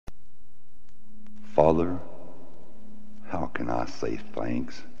Father, how can I say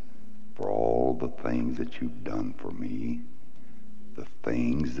thanks for all the things that you've done for me, the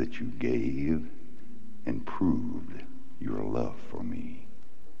things that you gave and proved your love for me?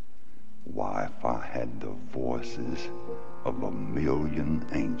 Why, if I had the voices of a million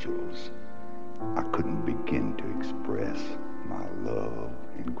angels, I couldn't begin to express my love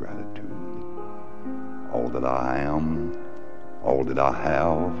and gratitude. All that I am, all that I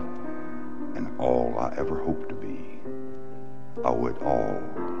have, and all I ever hope to be, I owe it all,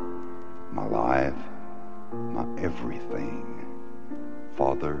 my life, my everything.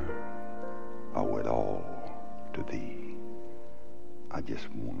 Father, I owe it all to thee. I just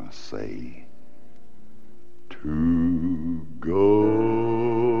want to say, to God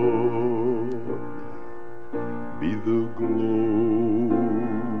be the glory,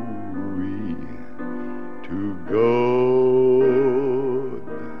 to God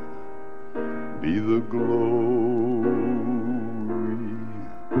be the glory,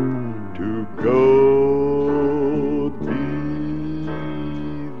 to God be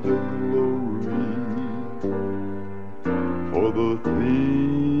the glory for the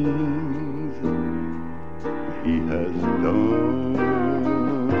things he has done.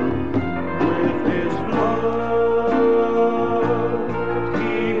 With his blood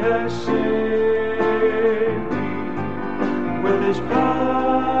he has saved me. With his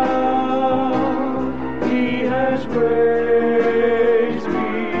power he has raised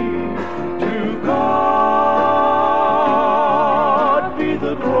me. To God be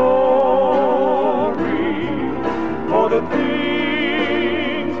the glory for the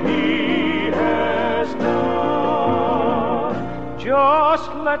things he has done.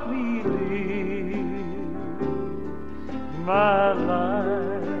 Just let me live my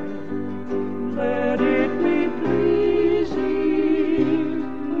life. Let it be pleasing,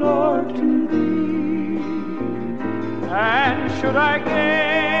 Lord, to thee. And should I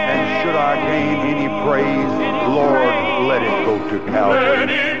gain any praise, Lord, let it go to Calvary. Let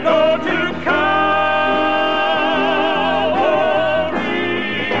it go to Calvary.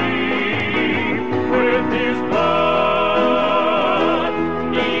 With his blood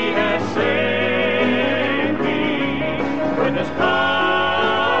he has saved me. With his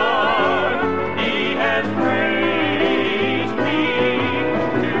power he has raised me.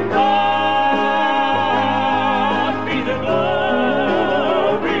 To God be the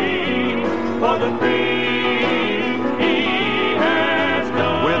glory for the things he has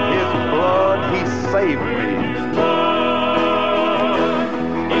done. With his blood he saved me.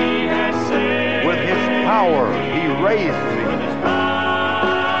 He has saved With his power he raised me. With his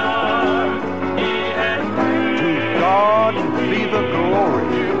power he has raised To God be the glory.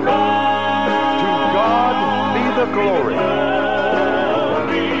 To God be the glory.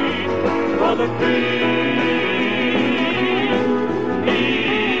 For the things he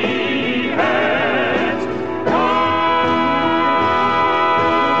has done.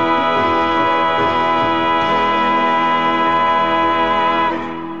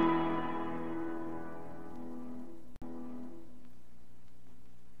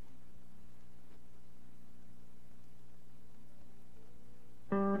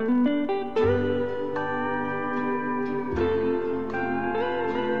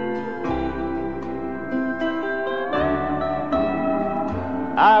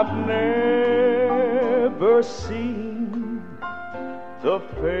 I've never seen the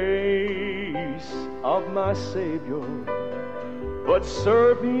face of my Savior, but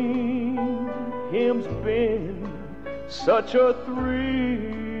serving him's been such a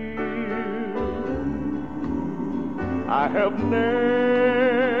thrill. I have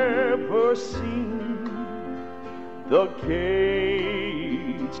never seen the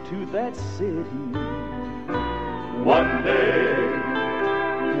gates to that city. One day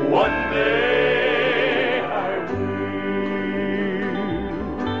I will.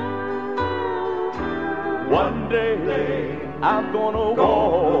 One day I'm gonna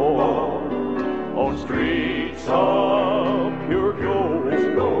walk on streets of pure gold,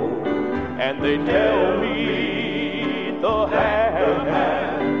 and they tell me the hand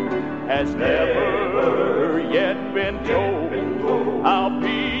has never yet been told. I'll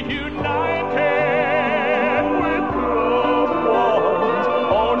be united with loved ones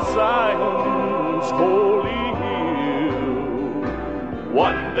on Zion's holy hill.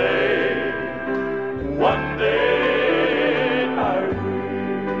 One day I will.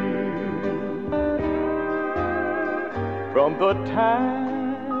 From the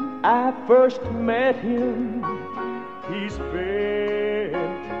time I first met him, he's been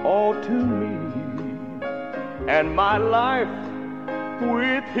all to me, and my life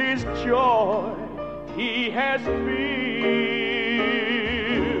with his joy he has filled.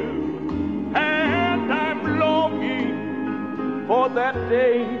 And I'm longing for that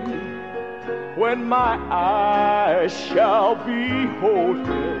day when my eyes shall behold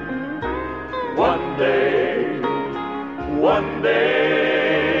him. One day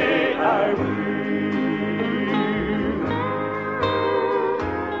I will.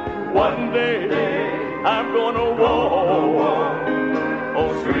 One day I'm gonna walk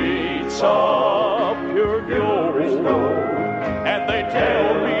on streets of pure gold, and they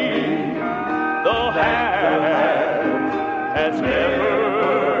tell me the half has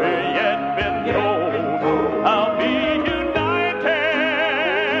never yet been told. I'll be united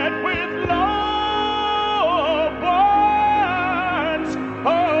with loved ones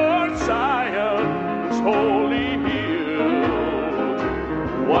on Zion's holy hill.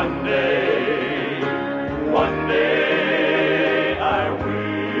 One day I will.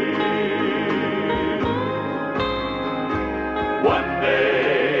 One day I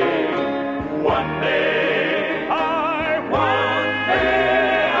will. One day I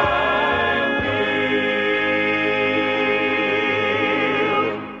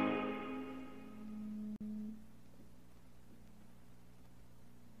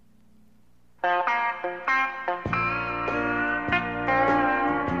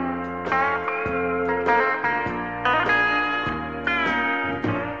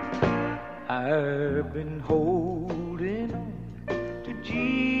I've been holding on to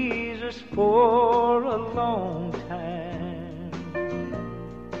Jesus for a long time.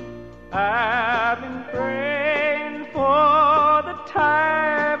 I've been praying for the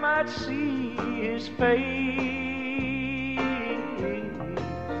time I'd see his face.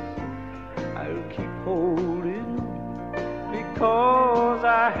 I'll keep holding because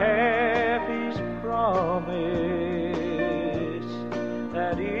I have his promise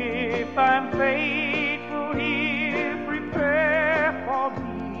that if I'm faithful, he'll prepare for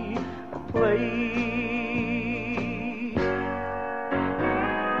me a place.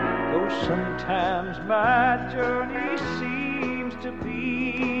 Though sometimes my journey seems to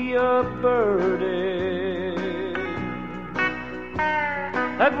be a burden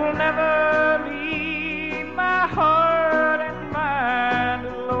that will never leave my heart and mind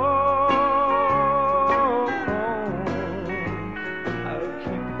alone. I'll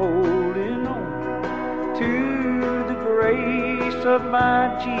keep holding on to the grace of my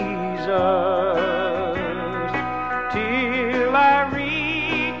Jesus till I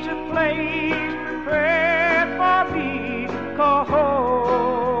reach a place prepared for me to call home.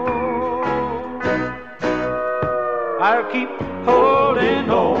 I'll keep holding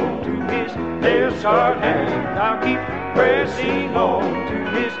on to his nail-scarred hand. I'll keep pressing on to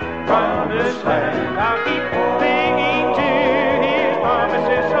his promised land. I'll keep clinging to his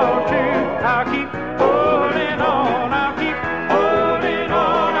promises so true. I'll keep holding on. I'll keep holding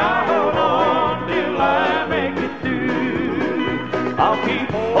on. I'll hold on till I make it through. I'll keep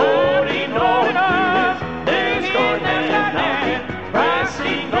holding on to his nail-scarred hand. I'll keep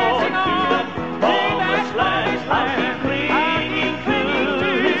pressing on to the promised land. I'll keep clinging to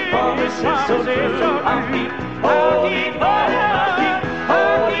his promises so true. I'll keep holding on. I'll keep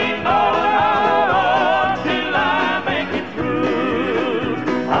holding on till I make it through.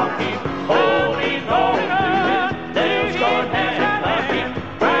 I'll keep holding on to his nail-scarred hand. I'll keep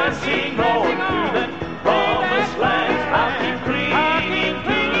pressing on to the promised land. I'll keep clinging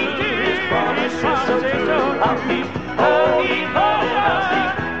to his promises so true. I'll keep holding on. I'll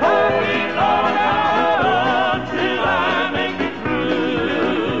keep holding on till I make it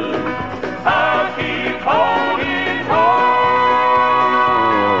through. I'll keep holding on.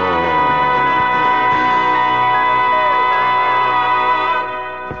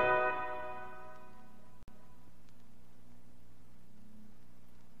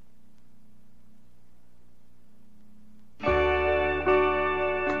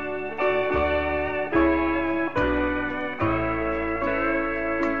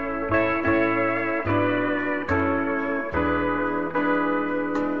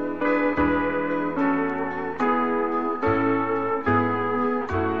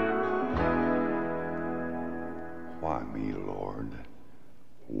 Why me, Lord?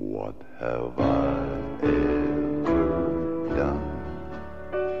 What have I ever done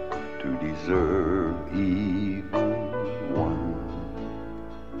to deserve even one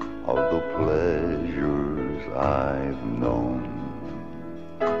of the pleasures I've known?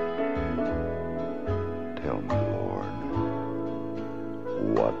 Tell me, Lord,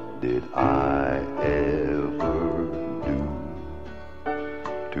 what did I ever do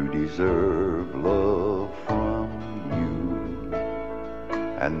to deserve love from you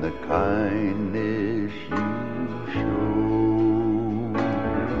and the kindness you show.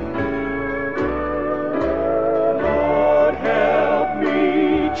 Lord, help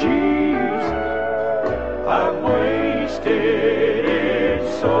me, Jesus, I've wasted it,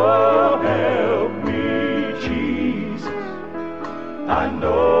 so help me, Jesus, I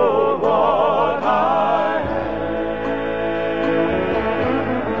know what I am.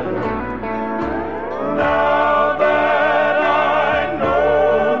 Now that I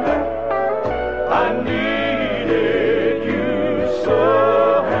know that I needed you, so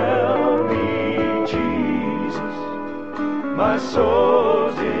help me, Jesus, my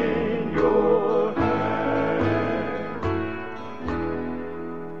soul's in your hand.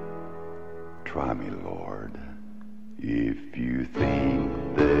 Try me, Lord, if you think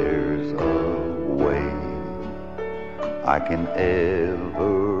there's a way I can ever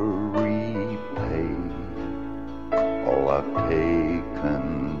repay all I've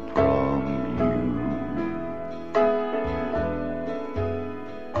taken from you.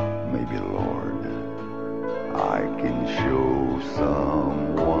 Maybe, Lord, I can show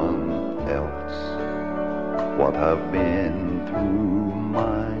someone else what I've been through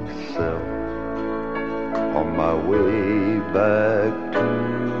myself on my way back to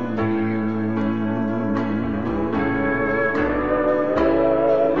you.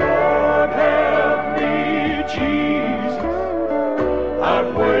 Lord, help me, Jesus,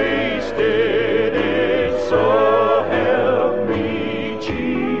 I've wasted it, so help me,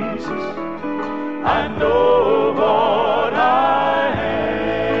 Jesus, I know what I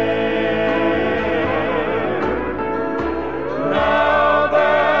am. Now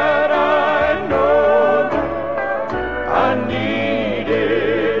that I know that I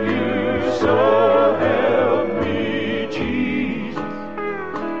needed you, so help me, Jesus,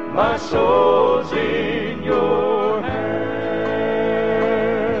 my soul's in your hand.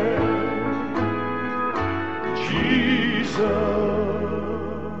 Jesus,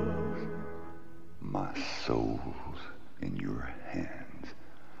 My soul's in your hands.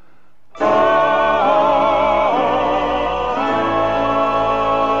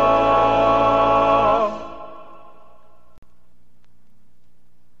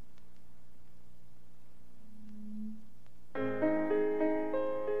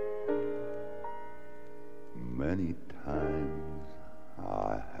 Many times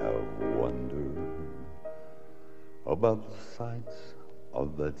I have wondered about the sights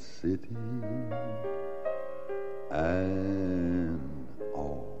of that city and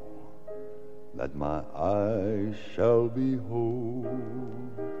all that my eyes shall behold.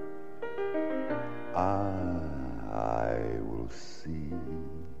 I will see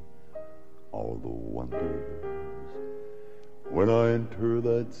all the wonders when I enter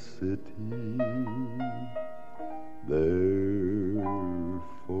that city. There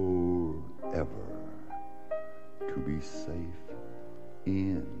forever to be safe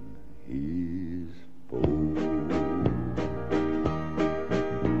in his fold.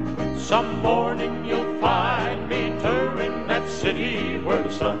 Some morning you'll find me touring that city where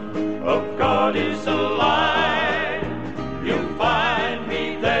the Son of God is alive. You'll find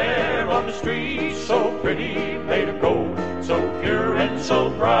me there on the street, so pretty, made of gold, so pure and so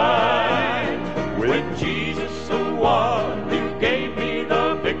bright. With Jesus, the one who gave me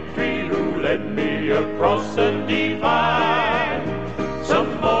the victory, who led me across the divide.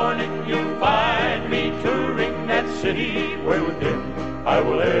 Some morning you'll find me touring that city, where with him I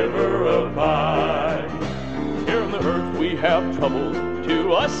will ever abide. Here on the earth we have trouble,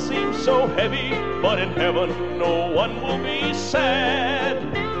 to us seems so heavy, but in heaven no one will be sad.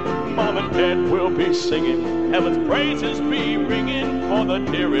 Mom and Dad will be singing, heaven's praises be ringing for the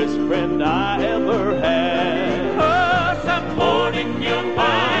dearest friend I ever had. Oh, some morning you'll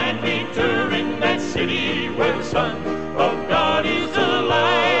find me touring that city where the Son of God is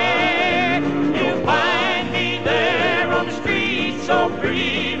alive. You'll find me there on the street, so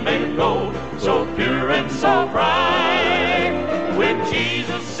pretty, made of gold, so pure and so bright. With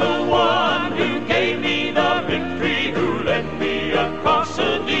Jesus, the one who gave me the victory, who led me across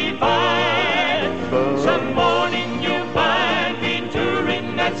the divide. Some morning you'll find me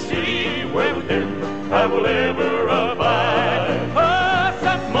touring that city, where with him I will ever abide. Oh,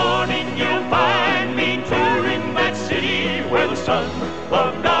 some morning you'll find me touring that city,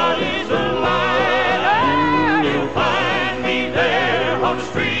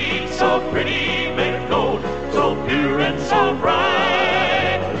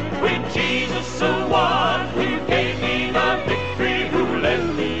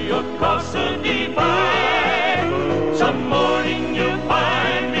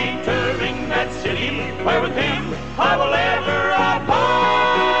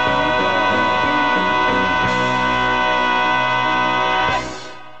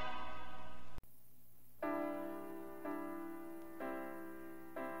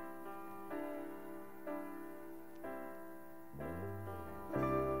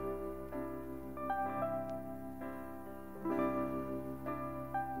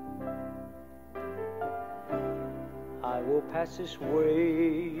 pass this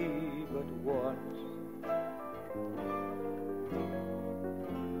way but once.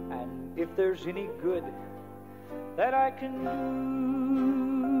 And if there's any good that I can do,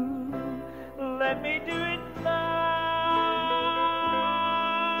 let me do it now,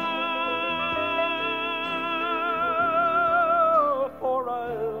 for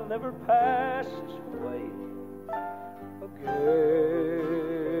I'll never pass this way again.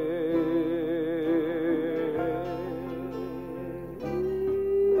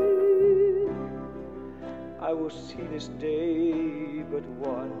 I will see this day but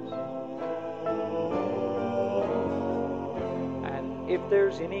once, and if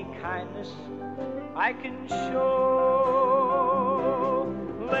there's any kindness I can show,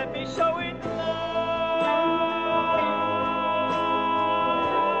 let me show it now,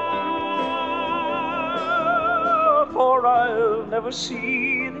 for I'll never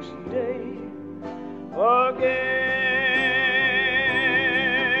see this day again.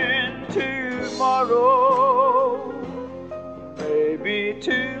 Tomorrow may be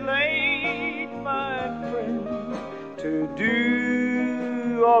too late, my friend, to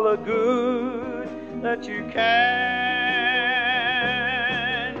do all the good that you can.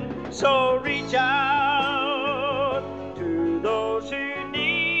 So reach out to those who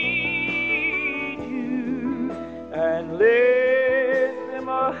need you and lend them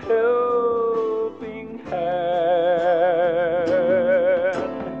a helping hand.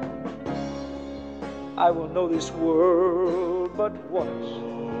 I will know this world but once.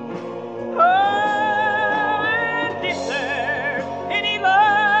 And if there's any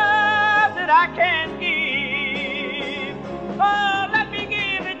love that I can give, oh, let me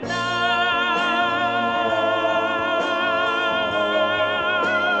give it now.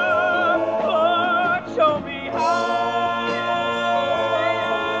 Lord, show me how,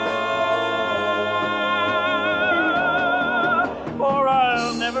 for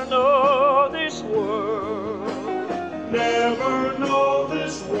I'll never know this world, never know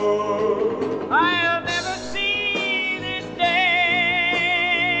this world. I'll never see this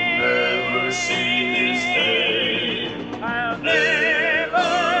day, never see this day. I'll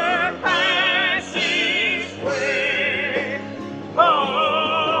never pass this way again.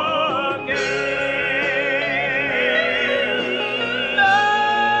 No,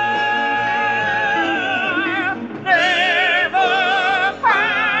 I'll never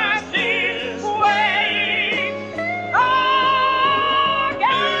pass this way again.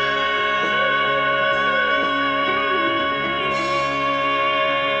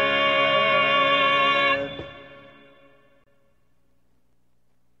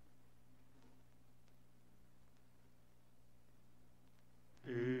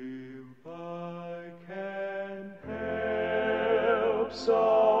 If I can help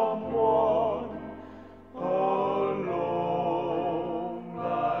someone along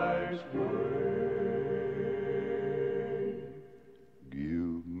life's way,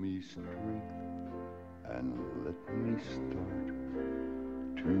 Give me strength and let me start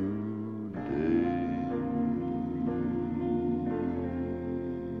today.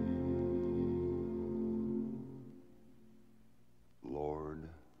 Lord,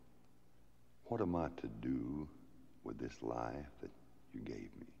 what am I to do with this life that you gave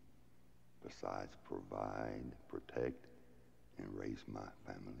me, besides provide, protect, and raise my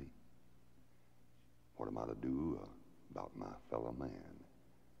family? What am I to do about my fellow man?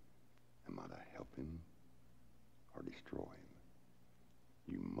 Am I to help him or destroy him?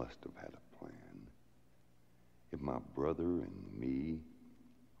 You must have had a plan. If my brother and me,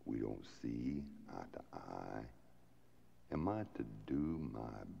 we don't see eye to eye, am I to do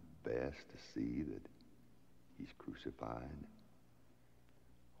my best to see that he's crucified?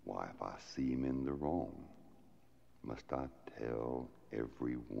 Why, if I see him in the wrong, must I tell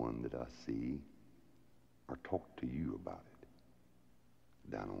everyone that I see, or talk to you about it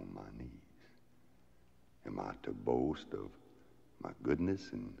down on my knees? Am I to boast of my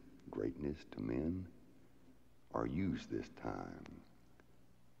goodness and greatness to men, or use this time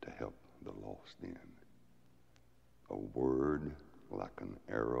to help the lost in? A word like an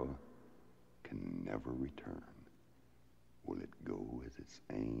arrow can never return. Will it go as it's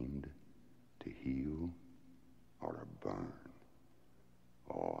aimed, to heal or to burn?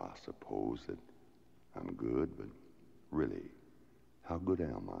 Oh, I suppose that I'm good, but really, how good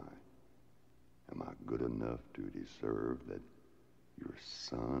am I? Am I good enough to deserve that your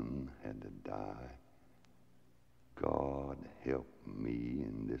son had to die? God, help me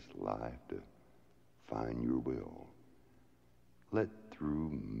in this life to find your will. Let through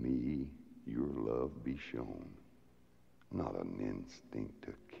me your love be shown, not an instinct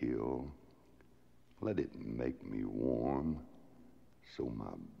to kill, Let it make me warm so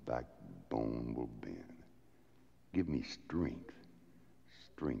my backbone will bend. Give me strength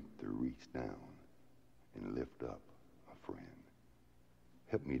to reach down and lift up a friend.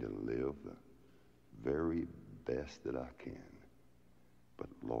 Help me to live the very best that I can. But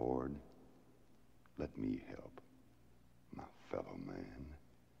Lord, let me help my fellow man.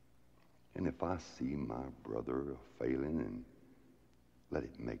 And if I see my brother failing, and let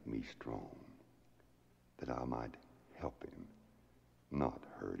it make me strong, that I might help him, not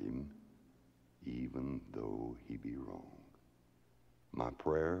hurt him, even though he be wrong. My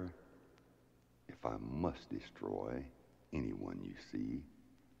prayer, if I must destroy anyone you see,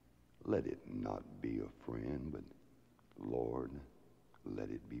 let it not be a friend, but Lord, let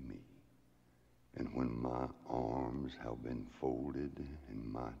it be me. And when my arms have been folded and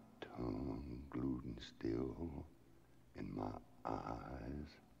my tongue glued and still, and my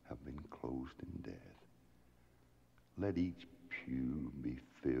eyes have been closed in death, let each pew be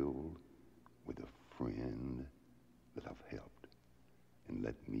filled with a friend that I've helped, and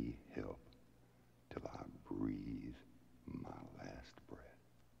let me help till I breathe my last breath.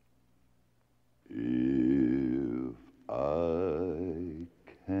 If I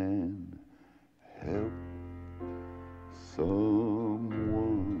can help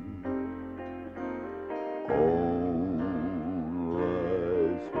someone on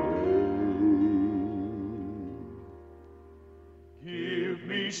life's way, Give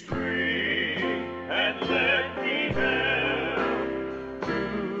me strength and let me help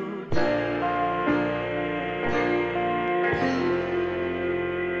today.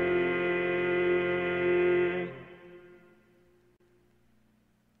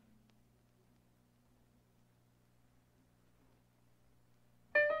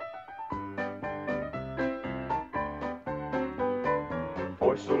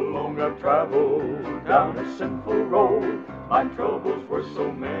 For so long I've traveled down a sinful road. My troubles were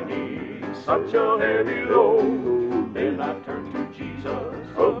so many, such a heavy load. Then I turned to Jesus,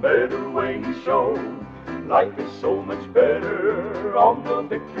 a better way he showed. Life is so much better on the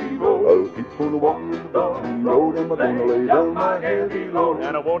victory road. I'll keep on walking the road, and I'm gonna lay down my heavy load.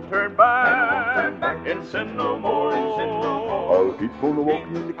 And I won't turn back and sin no more. I'll keep on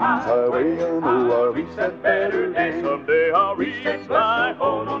walking the King's Highway, I know I'll reach that better day. Someday I'll reach my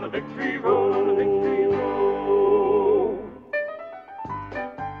home on the victory road.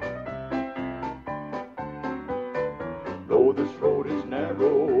 Though this road is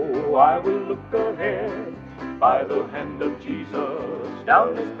narrow, I will look ahead. By the hand of Jesus,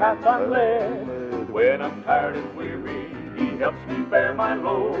 down this path I'm led. When I'm tired and weary, he helps me bear my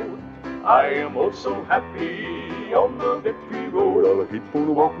load. I am oh so happy on the victory road. I'll keep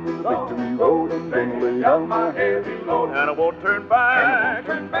on walking in the victory road, and gonna lay down my heavy load. And I won't turn back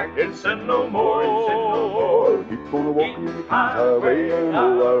and sin no more. I'll keep on walking in the King's Highway, I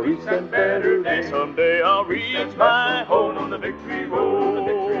know I'll reach that better day. Someday I'll reach my home on the victory road.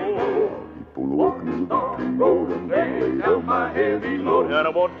 Keep on walking in the victory road, and gonna lay down my heavy load. And I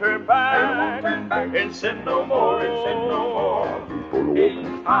won't turn back and sin no more. Keep on walking in the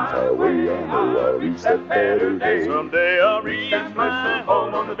King's Highway, I know I'll reach that better day. Someday I'll reach my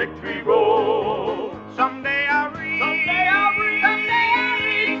home on the victory road. Someday I'll reach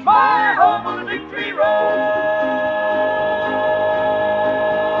my home on the victory road.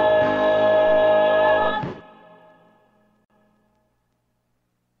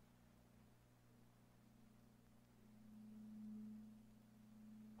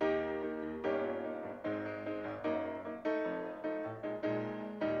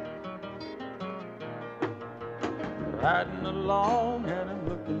 Riding along and I'm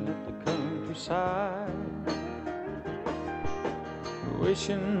looking at the countryside,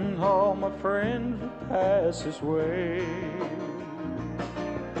 wishing all my friends would pass this way.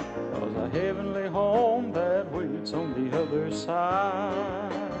 'Cause a heavenly home that waits on the other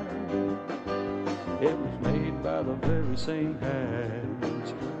side, it was made by the very same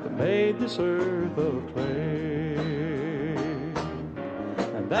hands that made this earth of clay.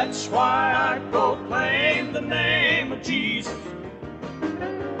 That's why I proclaim the name of Jesus.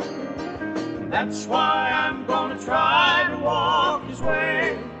 That's why I'm gonna try to walk his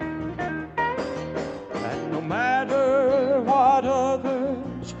way. And no matter what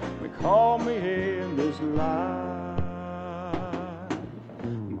others may call me in this life,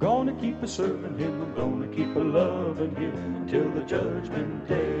 I'm gonna keep a serving him, I'm gonna keep a loving him until the judgment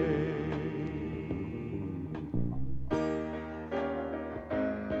day.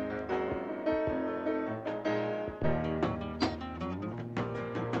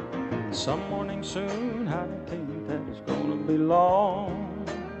 Some morning soon, I think that it's gonna be long,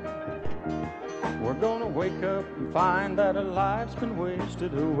 we're gonna wake up and find that a life's been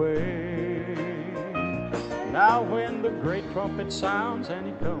wasted away. Now when the great trumpet sounds and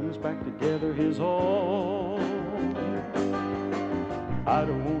he comes back to gather his all, I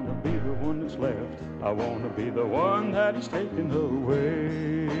don't want to be the one that's left. I want to be the one that he's taken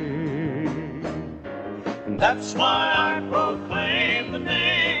away. And that's why I proclaim the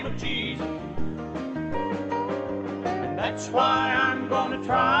name of Jesus. And that's why I'm going to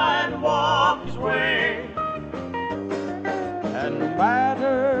try to walk his way. And no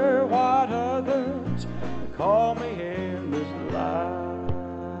matter what others call me in this life,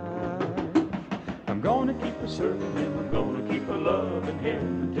 I'm gonna keep a serving him, I'm gonna keep a loving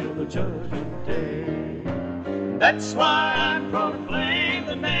him until the judgment day. That's why I proclaim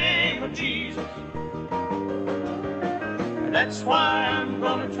the name of Jesus. And that's why I'm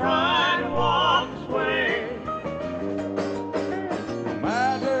gonna try to walk his way. No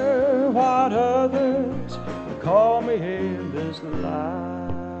matter what others call me in this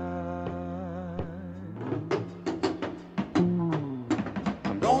life,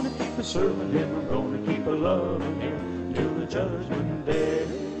 I'm gonna keep a serving him, I'm gonna keep a loving him till the judgment day.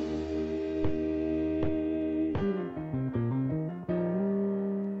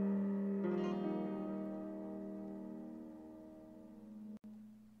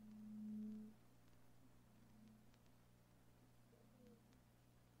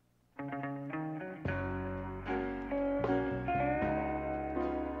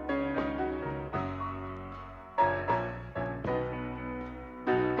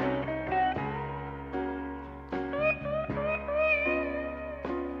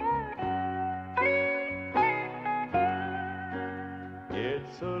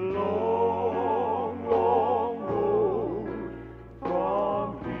 It's a long, long road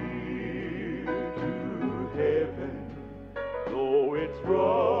from here to heaven. Though it's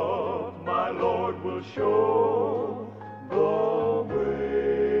rough, my Lord will show the way.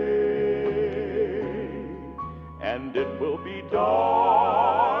 And it will be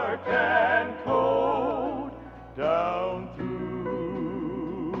dark and cold down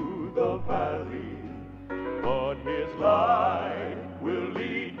through the valley, but his light will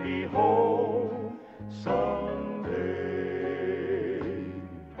lead me home someday.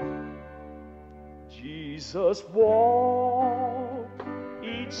 Jesus walked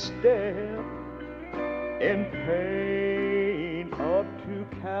each step in pain up to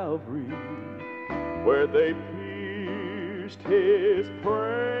Calvary, where they pierced his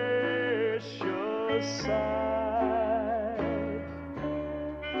precious side,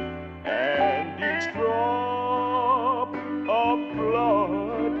 and each drop of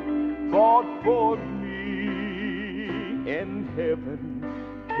blood fought for me in heaven.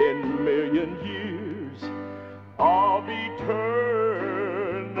 10 million years of eternal